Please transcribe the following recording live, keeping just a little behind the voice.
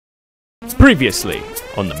Previously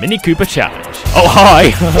on the Mini Cooper Challenge. Oh,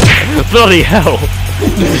 hi! Bloody hell!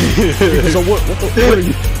 So what are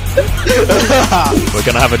you? We're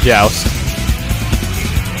gonna have a joust.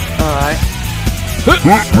 Alright. My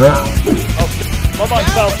mic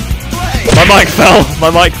fell! My mic fell! My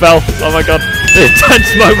mic fell! Oh my god.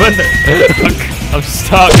 Intense moment! I'm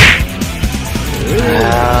stuck.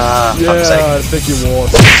 Yeah, I think you won.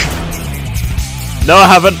 No, I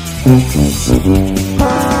haven't.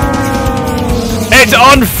 It's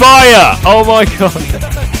on fire! Oh my god.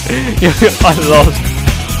 I lost.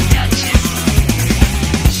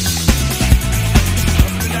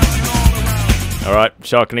 Alright,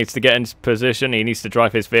 Shark needs to get in position. He needs to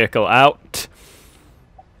drive his vehicle out.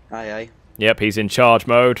 Aye, aye. Yep, he's in charge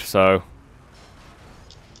mode, so...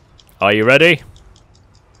 Are you ready?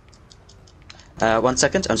 1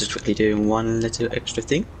 second, I'm just quickly doing one little extra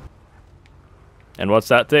thing. And what's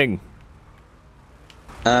that thing?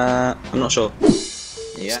 I'm not sure.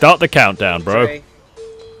 Yeah. Start the countdown, bro.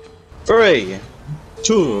 3,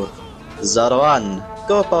 2, 1.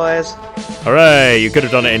 Go, boys! Hooray! You could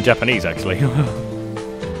have done it in Japanese, actually.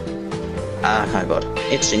 Ah, my god.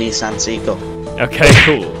 It's Nissan Seiko. Okay,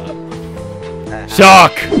 cool.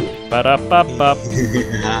 Shark! Ba-da-ba-ba.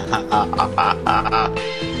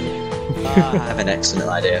 I have an excellent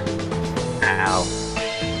idea. Ow.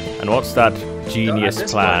 And what's that genius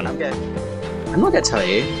plan? I'm not going to tell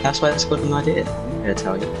you. That's why it's called an idea. I'm going to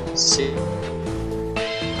tell you. See.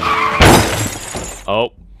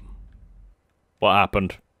 Oh. What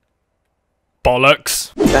happened?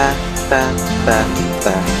 Bollocks! Ba, ba, ba,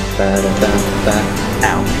 ba, ba, da, ba, ba.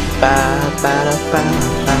 Ow. Ba, ba, da, ba,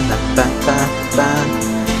 ba, ba, ba, ba.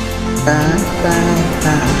 Ba, ba,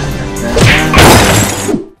 ba, ba, ba.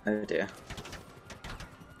 Oh dear.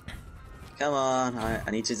 Come on, I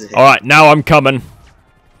need you to hit. Alright, now I'm coming.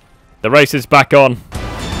 The race is back on.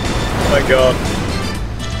 Oh my god.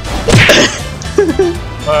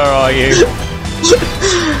 Where are you?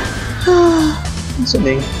 It's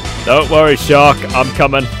me. Don't worry, Shark. I'm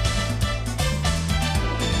coming.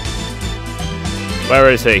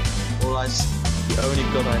 Where is he? The only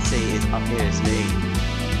god I see is up here, it's me.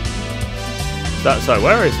 So,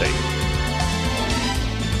 where is he?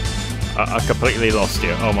 I completely lost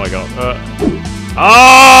you. Oh my god. Oh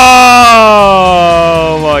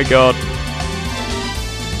my god.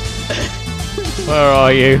 Where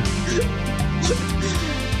are you?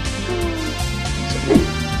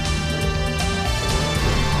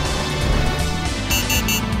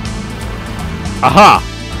 Aha!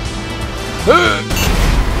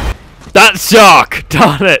 That's Shark!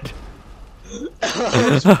 Darn it!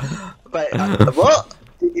 Wait, what?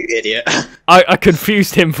 You idiot. I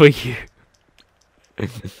confused him for you.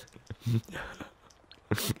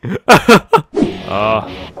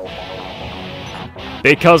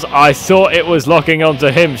 Because I thought it was locking onto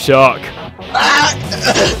him, Shark.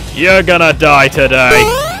 You're gonna die today.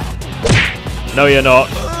 No, you're not.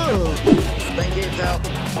 Thank you, help.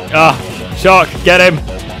 Ah, Shark, get him.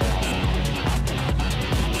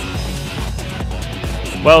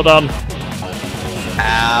 Well done.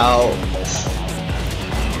 Ow.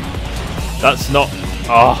 That's not.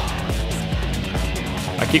 Oh.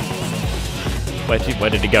 I keep. Where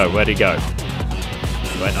did he go? Where'd he go?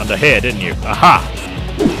 You went under here, didn't you? Aha!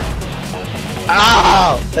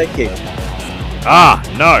 Ow! Thank you. Ah,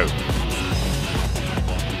 no.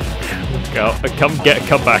 Go, come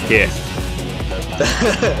back here.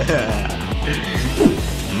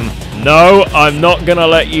 No, I'm not gonna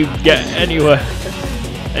let you get anywhere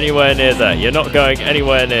near there. You're not going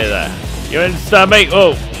anywhere near there. You understand me?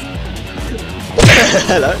 Oh.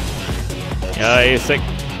 Hello. Yeah, you think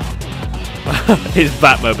his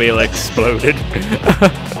Batmobile exploded?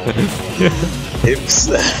 Oops.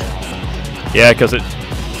 Yeah, because it's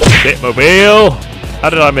Batmobile. How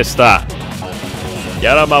did I miss that?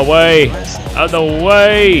 Get out of my way! Out of the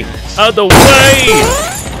way! Out of the way!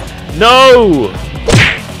 No!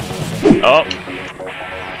 Oh.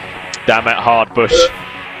 Damn it, Hardbush.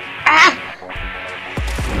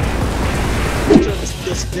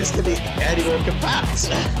 This could be any more compact.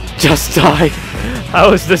 Just die.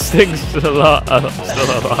 How is this thing still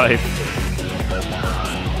alive?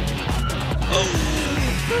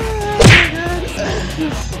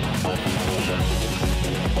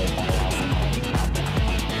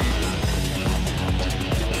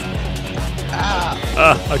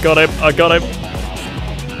 I got him. I got him.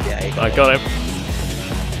 Yeah, I got him.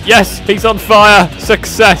 Yes, he's on fire.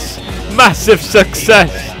 Success. Massive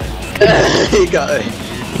success. You got it.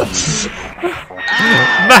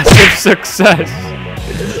 Massive success.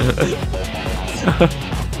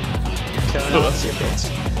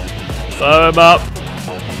 Blow him up.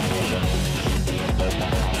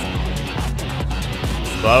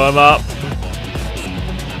 Blow him up.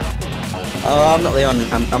 Oh, I'm not the only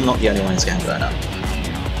one who's getting blown up.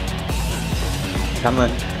 Come on,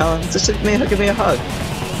 just give me a hug.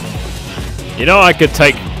 You know I could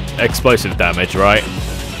take explosive damage, right?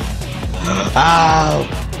 Ow!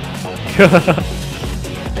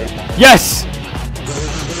 Yes!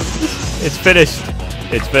 It's finished.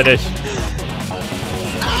 It's finished.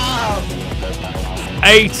 Ow!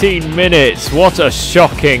 18 minutes. What a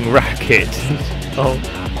shocking racket. Oh.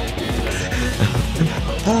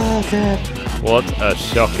 Oh god. What a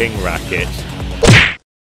shocking racket.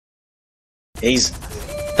 He's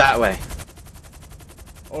that way.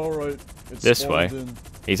 Alright. This way.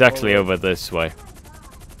 He's actually over this way.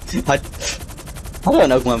 I don't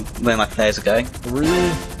know where my players are going. 3,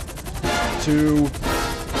 2, 1.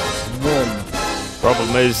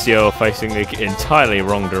 Problem is, you're facing the entirely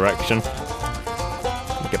wrong direction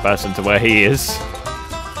in comparison to where he is.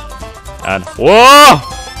 And whoa!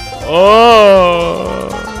 Oh!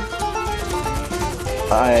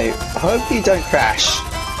 I hope you don't crash.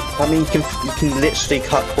 I mean, you can literally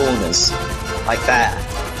cut corners like that.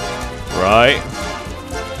 Right.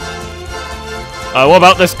 What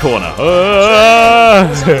about this corner?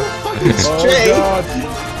 Straight. God.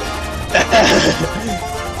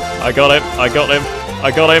 I got him. I got him.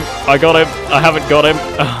 I got him. I got him. I haven't got him.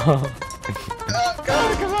 Oh,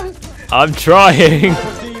 God, come on. I'm trying.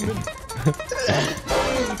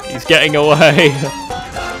 He's getting away.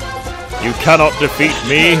 You cannot defeat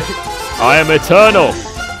me. I am eternal.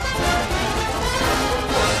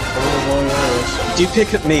 Did you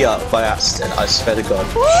pick me up by accident? I swear to God.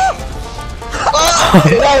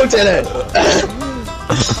 No, did it?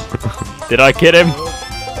 Did I kid him?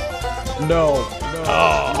 No.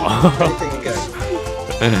 Oh.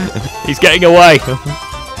 He's getting away.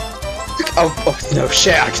 Oh, no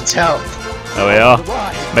shit, I can tell. There we are.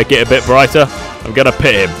 Make it a bit brighter. I'm gonna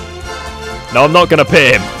pit him. No, I'm not gonna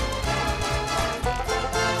pit him.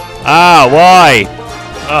 Ah, why?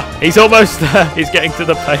 He's almost there. He's getting to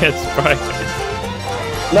the player's spray.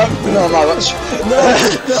 No, my watch. No.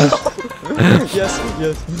 Yes.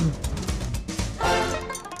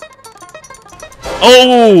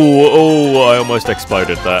 Oh, I almost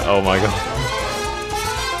exploded there. Oh my god.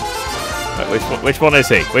 Wait, which one is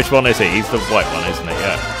he? Which one is he? He's the white one, isn't he?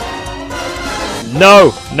 Yeah.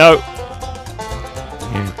 No.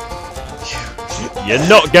 You're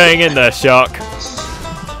not going in there, Shark.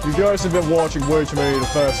 You guys have been watching way too many of the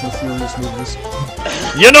Fast and the Furious movies.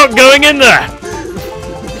 You're not going in there.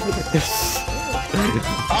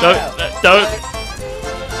 Don't.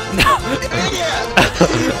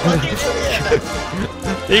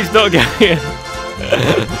 He's not going in.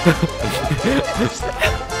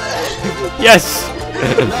 Yes!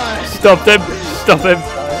 Stop him! Stop him!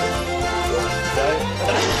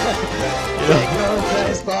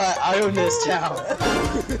 I own this town.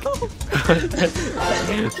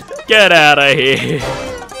 Get out of here!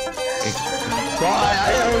 Bye,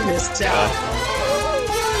 I own this town.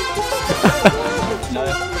 No.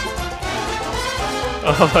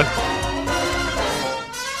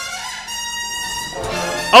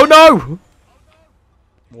 Oh no!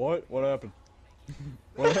 What? What happened?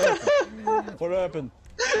 What happened? What happened?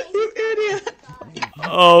 You idiot!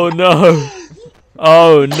 Oh no!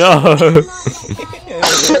 Oh no!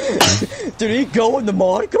 Did he go in the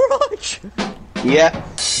mod garage? Yeah.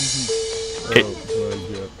 Oh my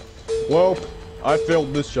god. Well, I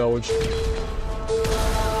failed this challenge.